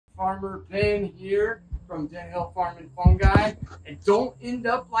farmer Ben here from Den Hill Farm and Fungi, and don't end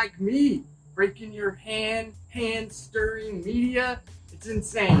up like me, breaking your hand stirring media. It's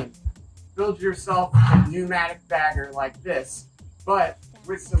insane. Build yourself a pneumatic bagger like this, but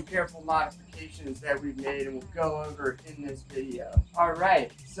with some careful modifications that we've made and we'll go over in this video. All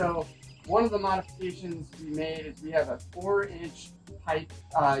right, so one of the modifications we made is we have a 4-inch pipe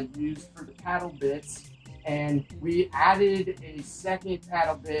used for the paddle bits, and we added a second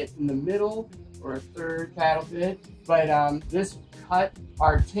paddle bit in the middle, or a third paddle bit, but this cut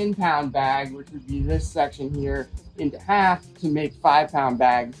our 10-pound bag, which would be this section here, into half to make 5-pound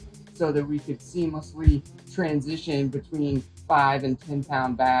bags so that we could seamlessly transition between 5 and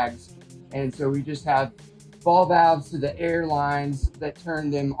 10-pound bags. And so we just have ball valves to the air lines that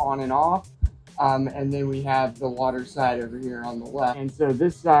turn them on and off. And then we have the water side over here on the left. And so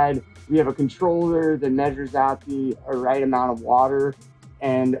this side, we have a controller that measures out the right amount of water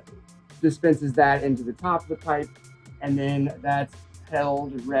and dispenses that into the top of the pipe. And then that's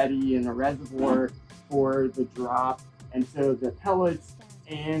held ready in a reservoir for the drop. And so the pellets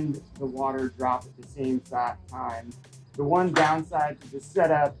and the water drop at the same time. The one downside to this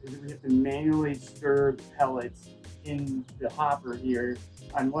setup is that we have to manually stir the pellets in the hopper here,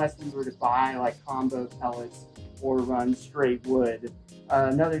 unless we were to buy like combo pellets or run straight wood.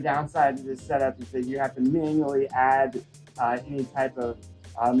 Another downside to this setup is that you have to manually add any type of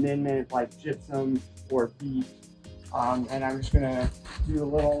amendment like gypsum or peat. And I'm just gonna do a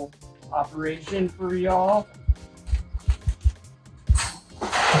little operation for y'all.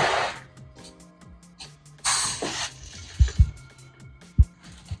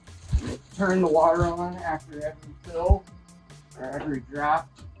 Turn the water on after every fill or every drop,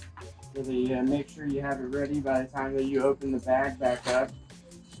 so that you make sure you have it ready by the time that you open the bag back up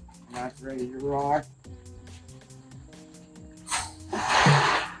and that's ready to rock.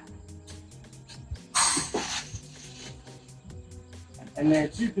 And there are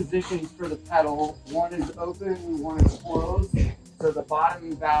two positions for the pedal. One is open and one is closed. So the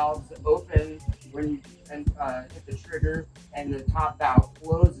bottom valve's open when you hit the trigger, and the top valve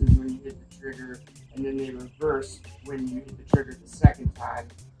closes when you hit the trigger, and then they reverse when you hit the trigger the second time.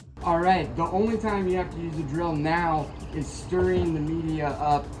 All right, the only time you have to use a drill now is stirring the media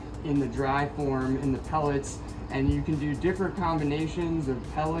up in the dry form in the pellets, and you can do different combinations of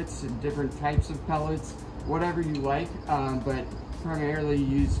pellets and different types of pellets, whatever you like, but primarily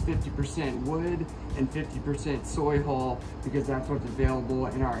use 50% wood and 50% soy hull because that's what's available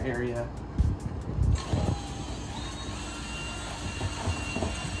in our area.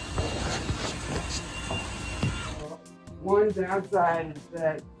 One downside is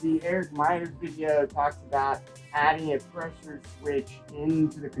that the Eric Myers video talks about adding a pressure switch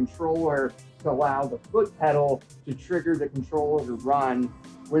into the controller to allow the foot pedal to trigger the controller to run.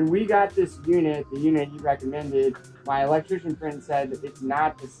 When we got this unit, the unit you recommended, my electrician friend said that it's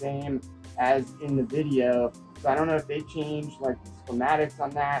not the same as in the video. So I don't know if they changed like the schematics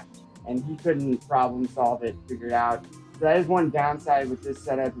on that, and he couldn't problem solve it, figure it out. So that is one downside with this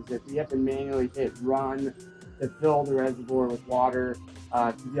setup, is that we have to manually hit run to fill the reservoir with water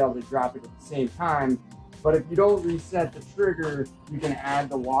to be able to drop it at the same time. But if you don't reset the trigger, you can add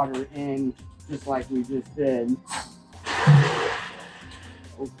the water in just like we just did.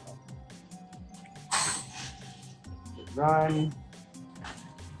 Run,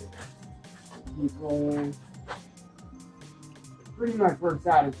 keep rolling. It pretty much works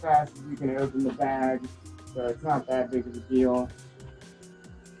out as fast as you can open the bag, so it's not that big of a deal.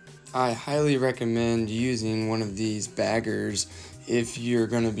 I highly recommend using one of these baggers if you're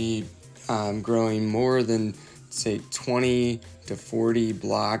going to be growing more than, say, 20 to 40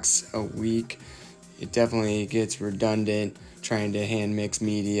 blocks a week. It definitely gets redundant trying to hand mix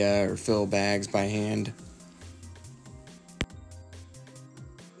media or fill bags by hand.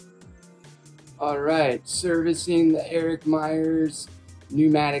 All right, servicing the Eric Myers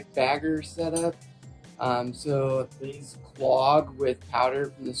pneumatic bagger setup. So these clog with powder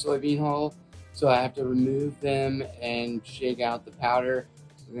from the soybean hull, so I have to remove them and shake out the powder.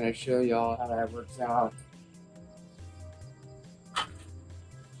 I'm going to show y'all how that works out.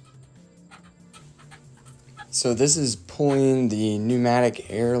 So this is pulling the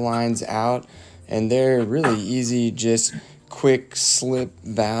pneumatic air lines out, and they're really easy, just quick slip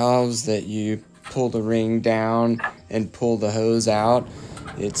valves that you pull the ring down and pull the hose out.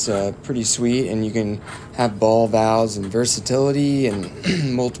 It's pretty sweet, and you can have ball valves and versatility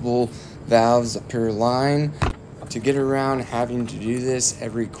and multiple valves per line. To get around having to do this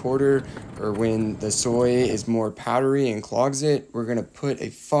every quarter, or when the soy is more powdery and clogs it, we're going to put a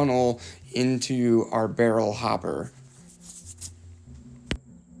funnel into our barrel hopper.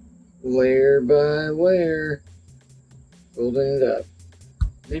 layer by layer, building it up.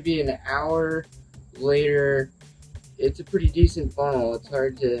 Maybe an hour later, it's a pretty decent funnel. It's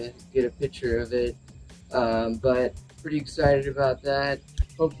hard to get a picture of it, but pretty excited about that.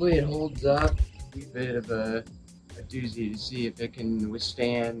 Hopefully it holds up. A bit of a doozy to see if it can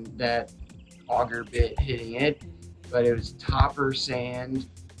withstand that auger bit hitting it, but it was topper sand.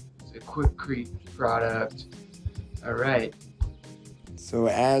 It's a Quikrete product. All right. So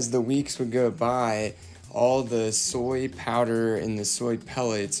as the weeks would go by, all the soy powder and the soy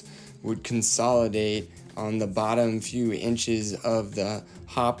pellets would consolidate on the bottom few inches of the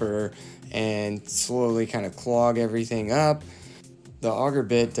hopper and slowly kind of clog everything up. The auger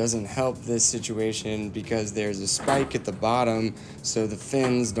bit doesn't help this situation because there's a spike at the bottom so the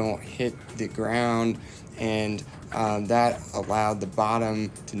fins don't hit the ground, and that allowed the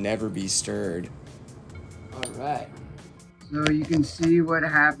bottom to never be stirred. All right. So you can see what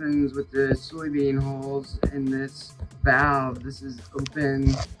happens with the soybean holes in this valve. This is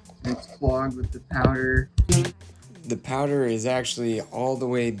open and it's clogged with the powder. The powder is actually all the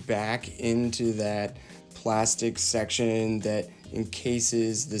way back into that plastic section that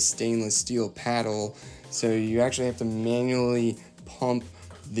encases the stainless steel paddle. So you actually have to manually pump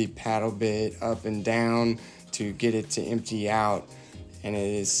the paddle bit up and down to get it to empty out. And it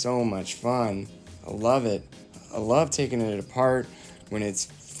is so much fun. I love it. I love taking it apart when it's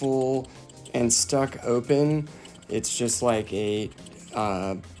full and stuck open. It's just like a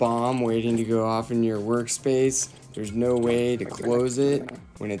bomb waiting to go off in your workspace. There's no way to close it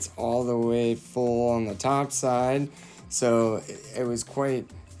when it's all the way full on the top side. So it was quite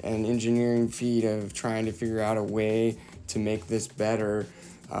an engineering feat of trying to figure out a way to make this better,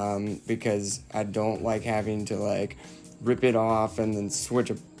 because I don't like having to like rip it off and then switch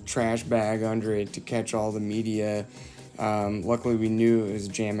a trash bag under it to catch all the media. Luckily we knew it was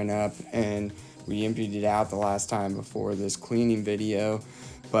jamming up and we emptied it out the last time before this cleaning video.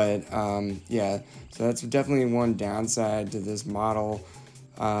 But yeah, so that's definitely one downside to this model.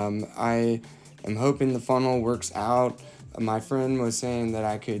 I am hoping the funnel works out. My friend was saying that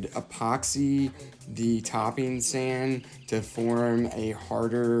I could epoxy the topping sand to form a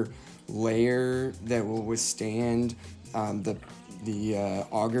harder layer that will withstand the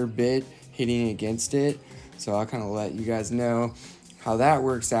auger bit hitting against it. So I'll kind of let you guys know how that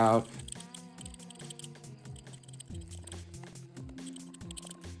works out.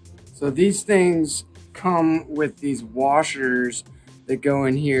 So these things come with these washers that go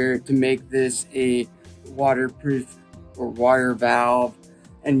in here to make this a waterproof or water valve,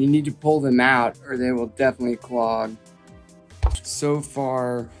 and you need to pull them out or they will definitely clog. So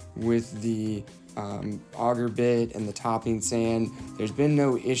far with the auger bit and the topping sand, there's been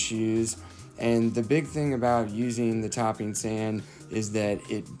no issues, and the big thing about using the topping sand is that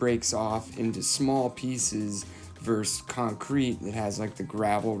it breaks off into small pieces versus concrete that has like the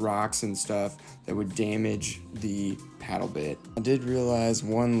gravel rocks and stuff that would damage the paddle bit. I did realize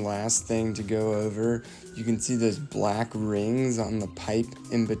one last thing to go over. You can see those black rings on the pipe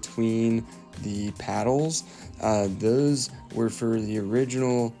in between the paddles. Those were for the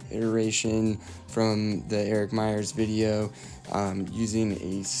original iteration from the Eric Myers video, using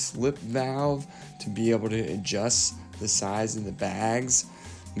a slip valve to be able to adjust the size of the bags.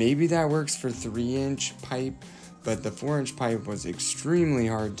 Maybe that works for 3-inch pipe, but the 4-inch pipe was extremely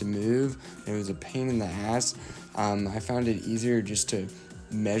hard to move. It was a pain in the ass. I found it easier just to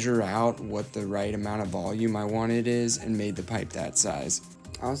measure out what the right amount of volume I wanted is and made the pipe that size.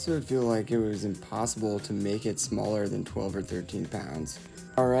 I also feel like it was impossible to make it smaller than 12 or 13 pounds.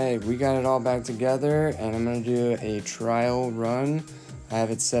 Alright, we got it all back together and I'm going to do a trial run. I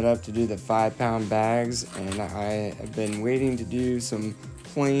have it set up to do the 5-pound bags, and I have been waiting to do some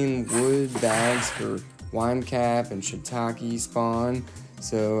plain wood bags for wine cap and shiitake spawn,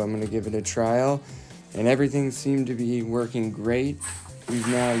 so I'm going to give it a trial, and everything seemed to be working great. We've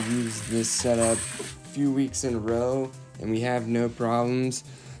now used this setup a few weeks in a row and we have no problems.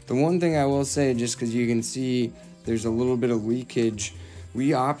 The one thing I will say, just because you can see there's a little bit of leakage,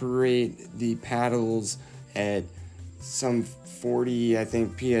 we operate the paddles at some 40, I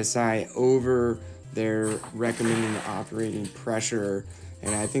think, PSI over their recommended operating pressure.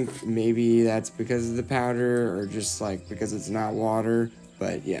 And I think maybe that's because of the powder or just like because it's not water.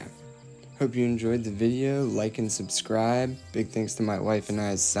 But yeah, hope you enjoyed the video. Like and subscribe. Big thanks to my wife and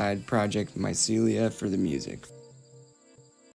I's side project, Mycelia, for the music.